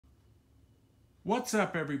What's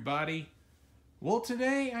up, everybody? Well,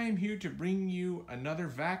 today I am here to bring you another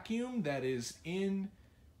vacuum that is in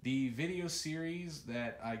the video series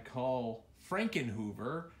that I call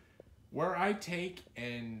FrankenHoover, where I take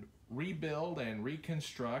and rebuild and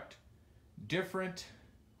reconstruct different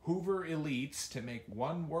Hoover Elites to make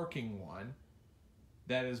one working one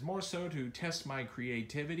that is more so to test my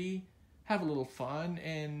creativity, have a little fun,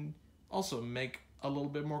 and also make a little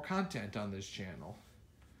bit more content on this channel.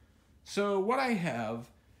 So what I have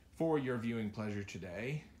for your viewing pleasure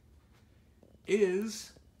today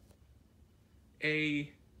is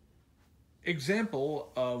a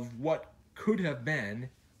example of what could have been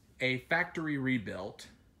a factory rebuilt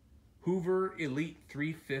Hoover Elite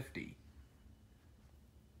 350.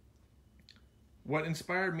 What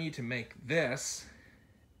inspired me to make this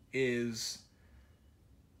is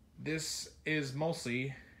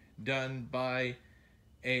mostly done by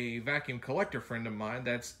a vacuum collector friend of mine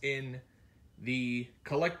that's in the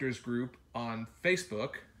collectors group on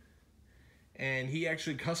Facebook, and he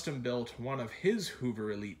actually custom built one of his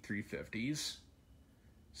Hoover Elite 350s.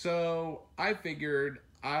 So I thought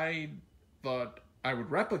I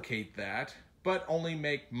would replicate that, but only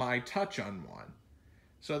make my touch on one.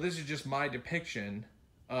 So this is just my depiction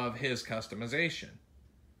of his customization.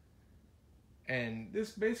 And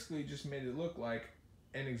this basically just made it look like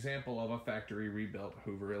an example of a factory rebuilt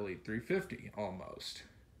Hoover Elite 350 almost,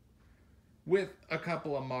 with a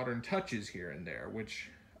couple of modern touches here and there, which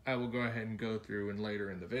I will go ahead and go through and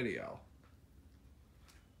later in the video.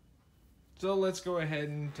 So let's go ahead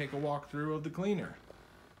and take a walkthrough of the cleaner.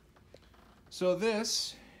 So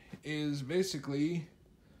this is basically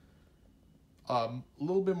a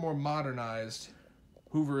little bit more modernized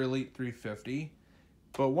Hoover Elite 350,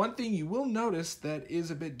 but one thing you will notice that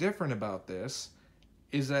is a bit different about this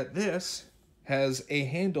is that this has a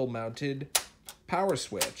handle mounted power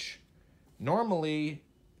switch. Normally,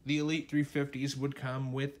 the Elite 350s would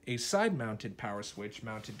come with a side mounted power switch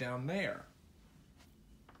mounted down there.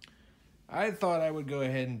 I thought I would go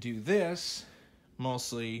ahead and do this,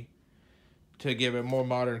 mostly to give it more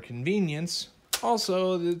modern convenience.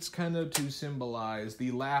 Also, it's kind of to symbolize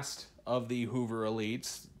the last of the Hoover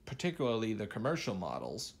Elites, particularly the commercial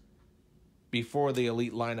models. Before the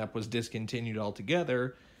Elite lineup was discontinued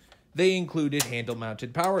altogether, they included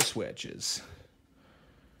handle-mounted power switches.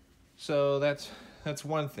 So that's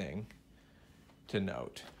one thing to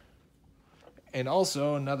note. And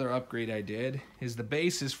also, another upgrade I did is the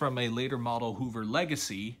base is from a later model Hoover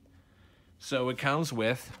Legacy. So it comes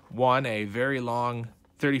with, one, a very long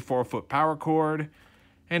 34-foot power cord,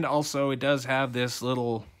 and also it does have this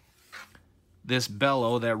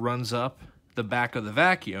bellow that runs up the back of the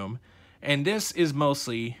vacuum. And this is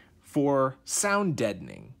mostly for sound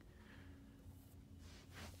deadening.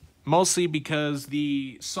 Mostly because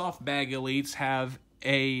the soft bag Elites have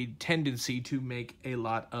a tendency to make a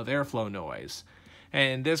lot of airflow noise.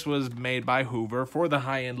 And this was made by Hoover for the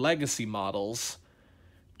high-end Legacy models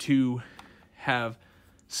to have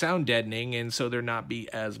sound deadening, and so there not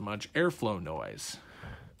be as much airflow noise.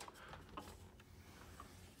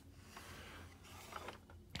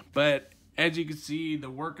 But as you can see, the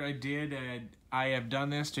work I did, I have done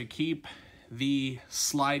this to keep the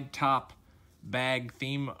slide top bag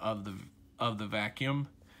theme of the vacuum.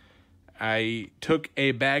 I took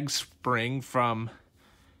a bag spring from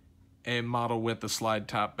a model with the slide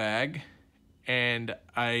top bag, and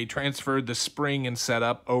I transferred the spring and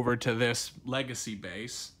setup over to this Legacy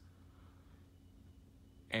base,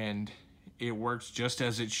 and it works just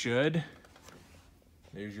as it should.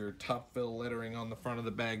 There's your top fill lettering on the front of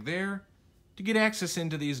the bag there. To get access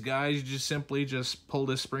into these guys, you just simply pull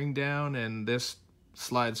this spring down and this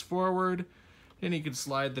slides forward. Then you can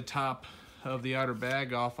slide the top of the outer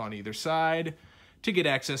bag off on either side to get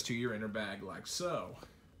access to your inner bag like so.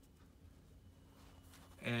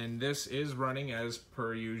 And this is running, as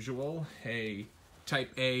per usual, a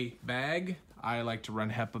type A bag. I like to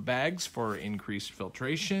run HEPA bags for increased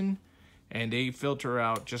filtration, and they filter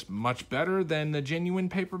out just much better than the genuine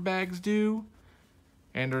paper bags do,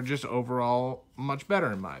 and are just overall much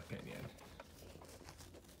better in my opinion.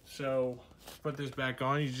 So put this back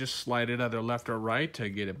on, you just slide it either left or right to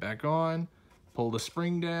get it back on, pull the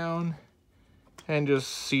spring down, and just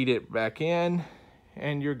seat it back in,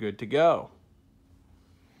 and you're good to go.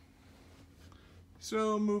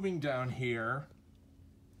 So moving down here,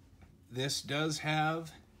 this does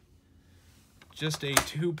have just a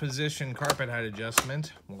 2-position carpet height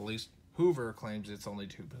adjustment. Well, at least Hoover claims it's only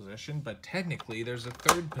 2-position, but technically there's a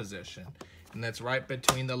 3rd position, and that's right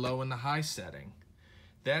between the low and the high setting.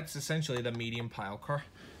 That's essentially the medium carpet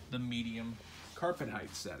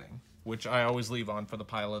height setting, which I always leave on for the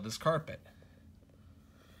pile of this carpet.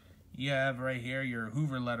 you have right here your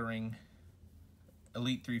Hoover lettering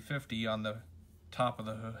Elite 350 on the top of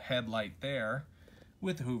the headlight there,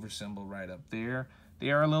 with the Hoover symbol right up there.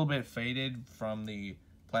 They are a little bit faded from the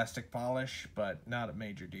plastic polish, but not a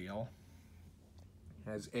major deal.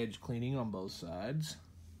 Has edge cleaning on both sides.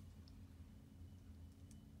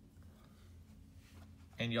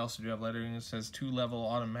 And you also do have lettering that says 2-level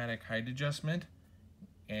automatic height adjustment,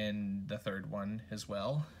 and the third one as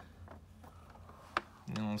well.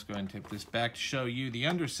 Now let's go ahead and tip this back to show you the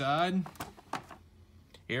underside.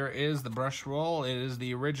 Here is the brush roll. It is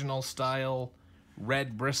the original style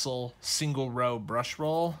red bristle single row brush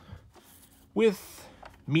roll with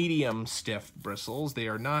medium stiff bristles. They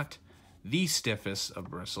are not the stiffest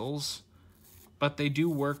of bristles, but they do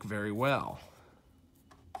work very well.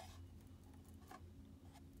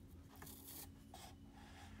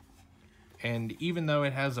 And even though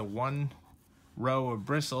it has a one row of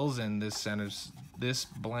bristles, and this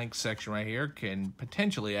blank section right here can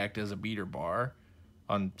potentially act as a beater bar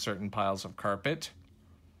on certain piles of carpet,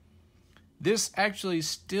 this actually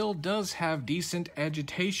still does have decent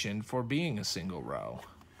agitation for being a single row.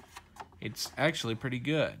 It's actually pretty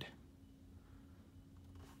good.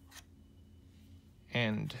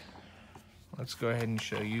 And let's go ahead and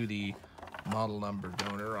show you the model number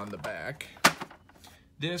donor on the back.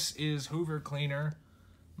 This is Hoover Cleaner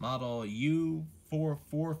model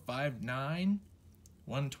U4459,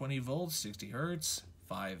 120 volts, 60 hertz,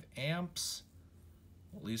 5 amps.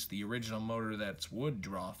 At least the original motor that's would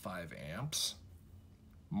draw 5 amps.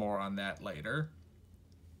 More on that later.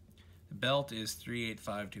 The belt is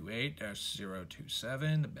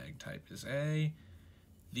 38528-027. The bag type is A.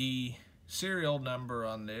 The serial number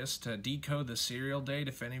on this, to decode the serial date,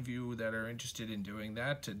 if any of you that are interested in doing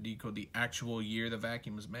that, to decode the actual year the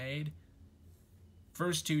vacuum was made.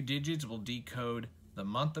 First 2 digits will decode the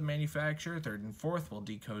month of manufacture. Third and fourth will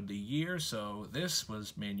decode the year. So this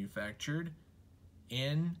was manufactured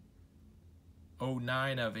in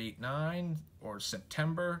 09 of 89 or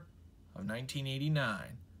September of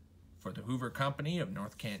 1989 for the Hoover Company of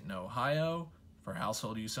North Canton, Ohio, for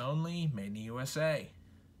household use only, made in the USA.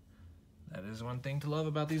 That is one thing to love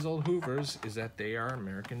about these old Hoovers, is that they are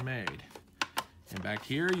American made. And back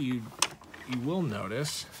here you will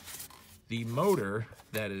notice the motor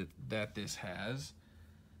that this has.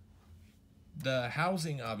 The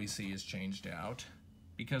housing obviously is changed out,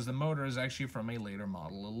 because the motor is actually from a later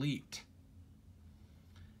model Elite.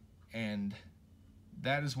 And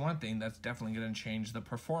that is one thing that's definitely going to change the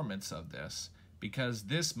performance of this, because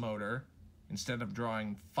this motor, instead of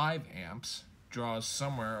drawing 5 amps, draws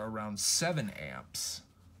somewhere around 7 amps.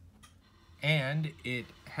 And it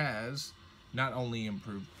has not only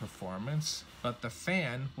improved performance, but the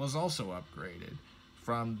fan was also upgraded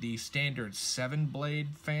from the standard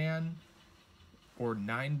 7-blade fan or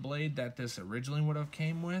 9-blade that this originally would have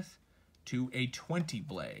came with to a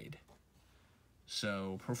 20-blade.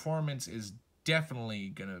 So performance is definitely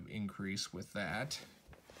going to increase with that.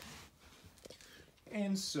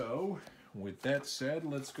 And so, with that said,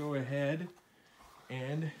 let's go ahead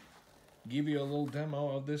and give you a little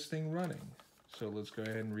demo of this thing running. So let's go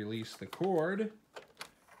ahead and release the cord,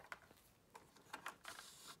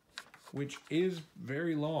 which is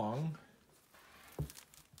very long.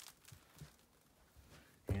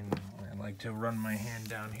 And I like to run my hand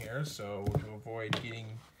down here so to avoid getting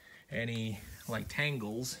any like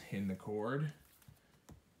tangles in the cord.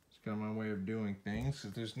 It's kind of my way of doing things.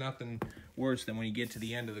 There's nothing worse than when you get to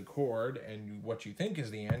the end of the cord and what you think is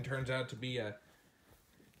the end turns out to be a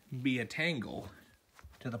tangle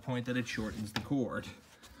to the point that it shortens the cord.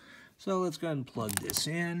 So let's go ahead and plug this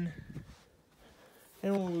in,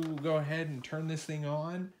 and we'll go ahead and turn this thing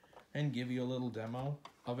on and give you a little demo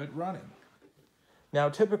of it running. Now,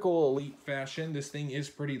 typical Elite fashion, this thing is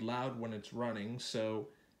pretty loud when it's running, so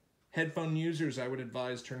headphone users, I would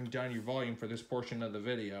advise turning down your volume for this portion of the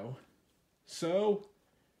video. So,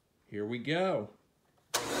 here we go.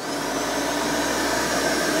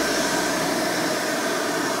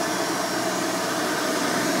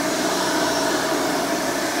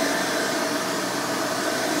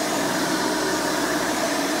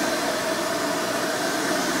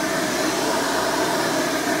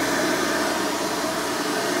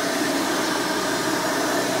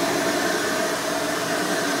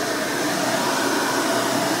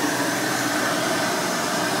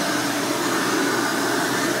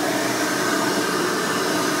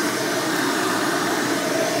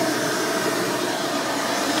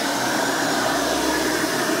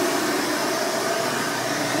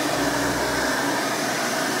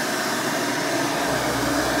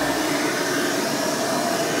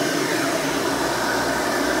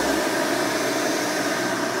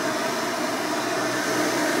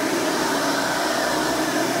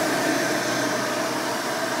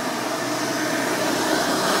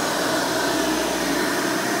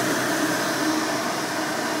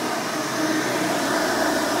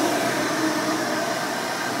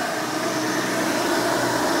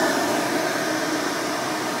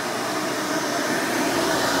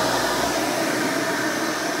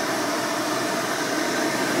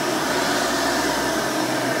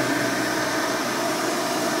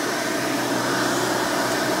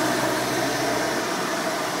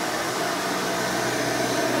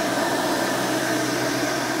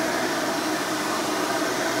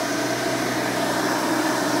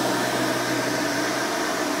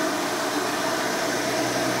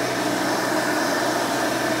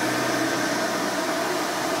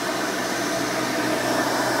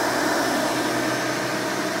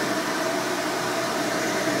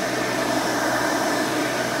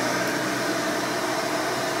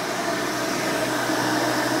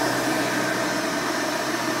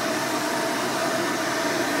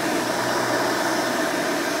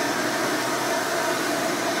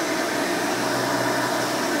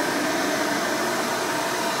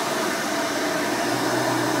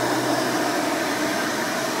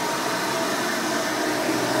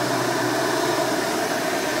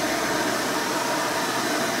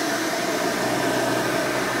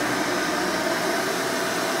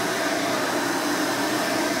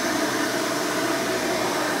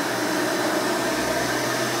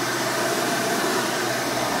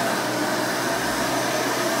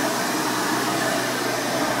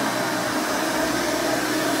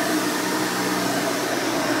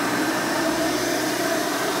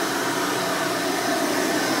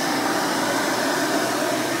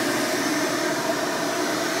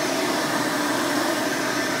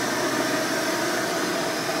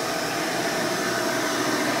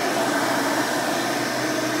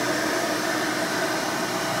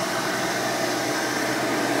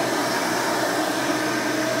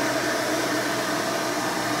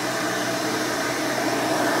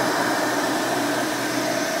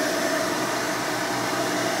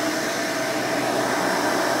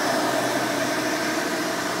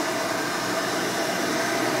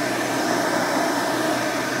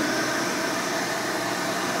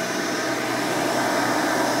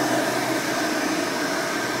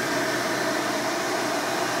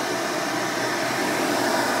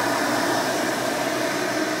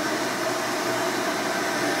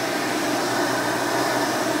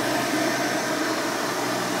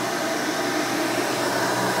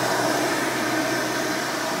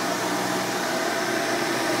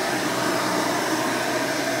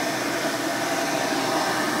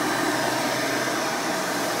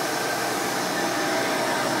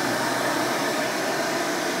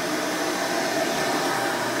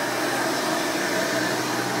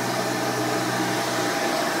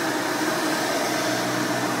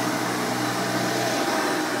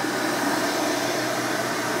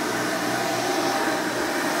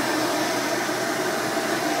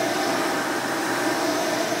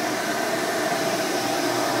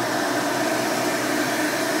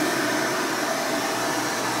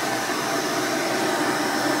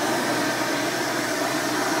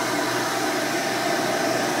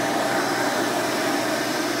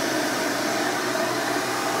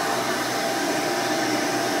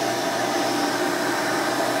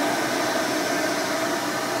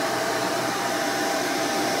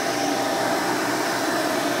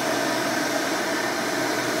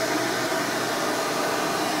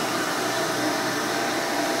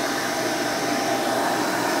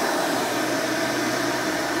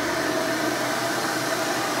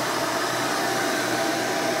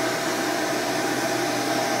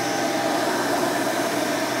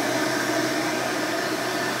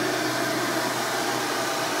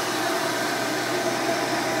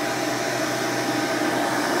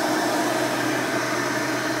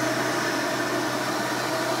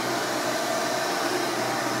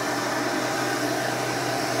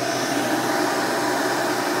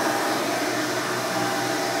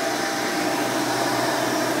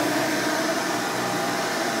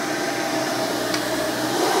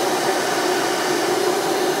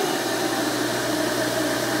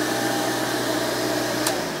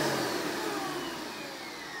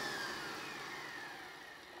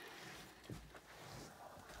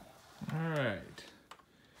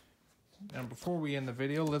 before we end the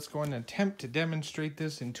video, let's go and attempt to demonstrate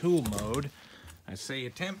this in tool mode. I say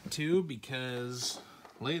attempt to because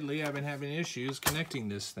lately I've been having issues connecting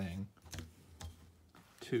this thing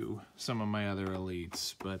to some of my other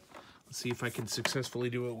elites, but let's see if I can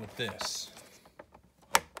successfully do it with this.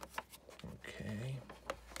 Okay.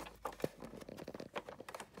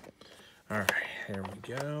 All right, there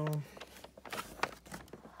we go.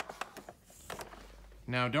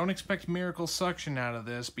 Now, don't expect miracle suction out of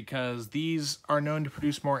this because these are known to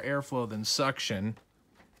produce more airflow than suction.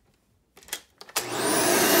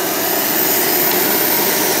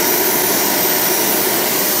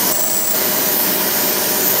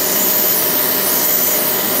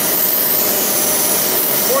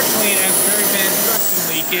 Unfortunately, it has very bad suction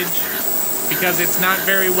leakage because it's not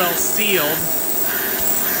very well sealed.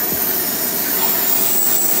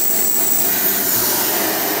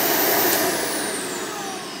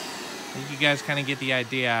 You guys kind of get the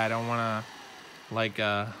idea. I don't want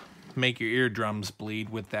to make your eardrums bleed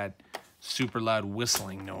with that super loud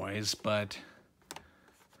whistling noise, but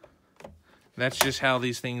that's just how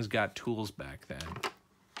these things got tools back then.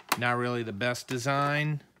 Not really the best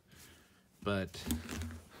design, but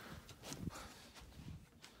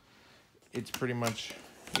it's pretty much,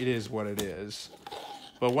 it is what it is.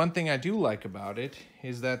 But one thing I do like about it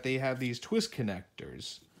is that they have these twist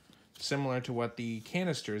connectors, similar to what the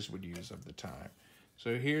canisters would use of the time.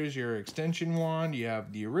 So here's your extension wand. You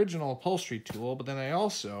have the original upholstery tool, but then I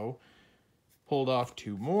also pulled off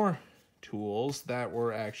two more tools that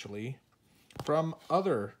were actually from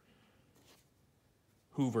other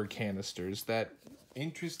Hoover canisters that,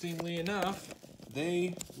 interestingly enough,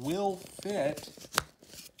 they will fit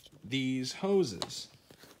these hoses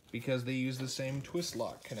because they use the same twist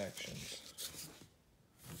lock connections.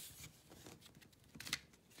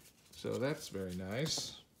 So that's very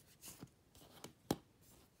nice.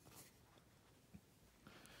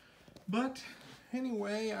 But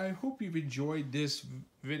anyway, I hope you've enjoyed this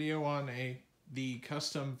video on the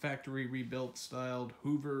custom factory rebuilt styled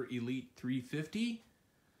Hoover Elite 350.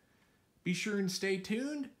 Be sure and stay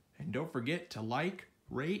tuned, and don't forget to like,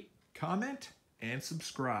 rate, comment, and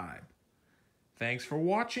subscribe. Thanks for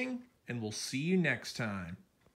watching, and we'll see you next time.